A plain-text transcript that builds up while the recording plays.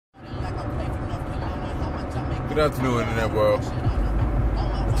Good afternoon, Internet world.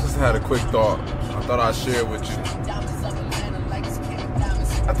 I just had a quick thought. I thought I'd share it with you.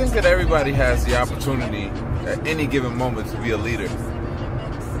 I think that everybody has the opportunity at any given moment to be a leader.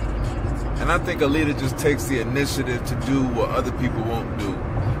 And I think a leader just takes the initiative to do what other people won't do.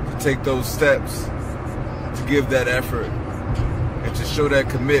 To take those steps, to give that effort, and to show that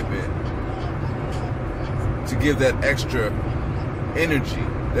commitment. To give that extra energy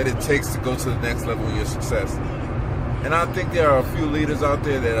that it takes to go to the next level of your success. And I think there are a few leaders out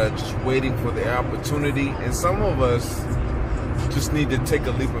there that are just waiting for the opportunity, and some of us just need to take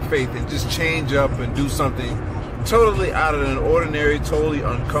a leap of faith and just change up and do something totally out of an ordinary, totally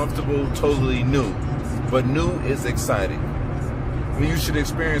uncomfortable, totally new. But new is exciting. I mean, you should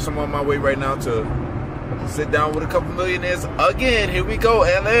experience. I'm on my way right now to sit down with a couple millionaires again. Here we go,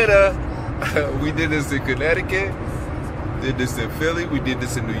 Atlanta. We did this in Connecticut. Did this in Philly, we did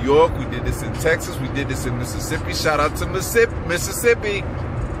this in New York, we did this in Texas, we did this in Mississippi. Shout out to Mississippi.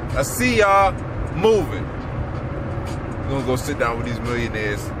 I see y'all moving. We're gonna go sit down with these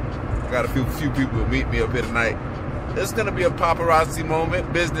millionaires. I got a few people who meet me up here tonight. It's gonna be a paparazzi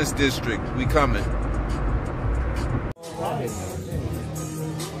moment. Business district, we coming.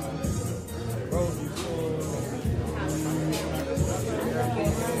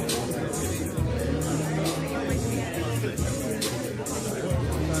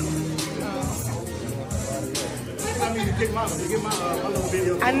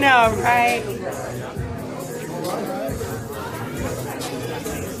 I know, right?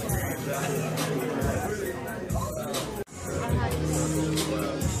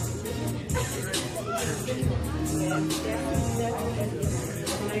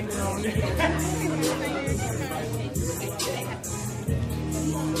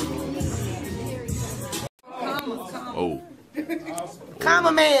 Oh.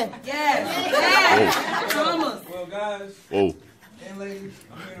 Comma man. Yes. Commas. Well, guys Oh. and ladies,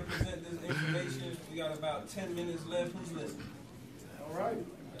 I'm here to present this information. We got about 10 minutes left. Who's listening? All right.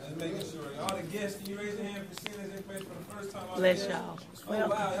 Just making sure. All the guests, can you raise your hand for seeing this information for the first time? Bless y'all. Well,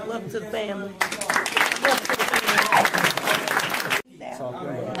 love to the family.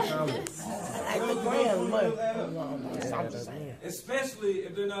 Especially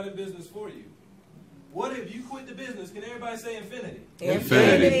if they're not in business for you. What if you quit the business? Can everybody say infinity?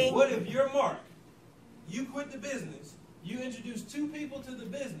 Infinity. What if you're Mark? You quit the business. You introduce two people to the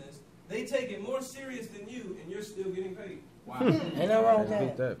business. They take it more serious than you, and you're still getting paid. Wow. Ain't no wrong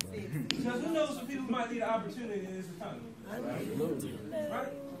with that. Because who knows some people might need an opportunity in this economy?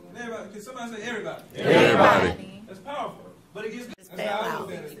 Right? Everybody. Can somebody say everybody? Everybody. That's powerful. But it gets that's how I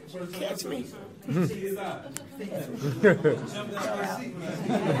look at it. First time I took it. See his eyes. Jumped out my seat when I see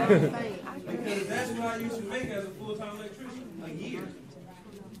his eyes. Because that's what I used to make as a full-time electrician. A year.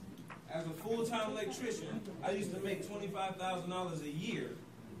 As a full-time electrician, I used to make $25,000 a year.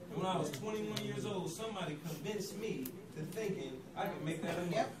 And when I was 21 years old, somebody convinced me to thinking I could make that a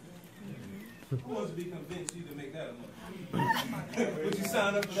month. Who wants to be convinced you can make that a month? Would you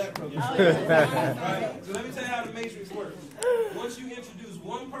sign up for that program? Right? So let me tell you how the matrix works. Once you introduce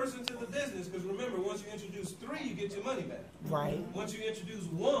one person to the business, because remember, once you introduce three, you get your money back. Right. Once you introduce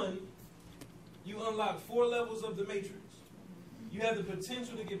one, you unlock 4 levels of the matrix. You have the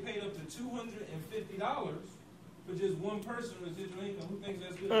potential to get paid up to $250 for just one person residual income. Who thinks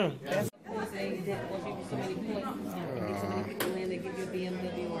that's good? They say that once you get so many points, you get so many people in, they give you a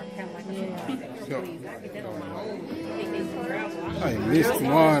BMW or a Cadillac. Please, I get that on my own. I missed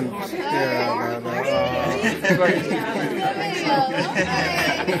one.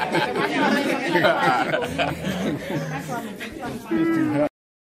 Yeah,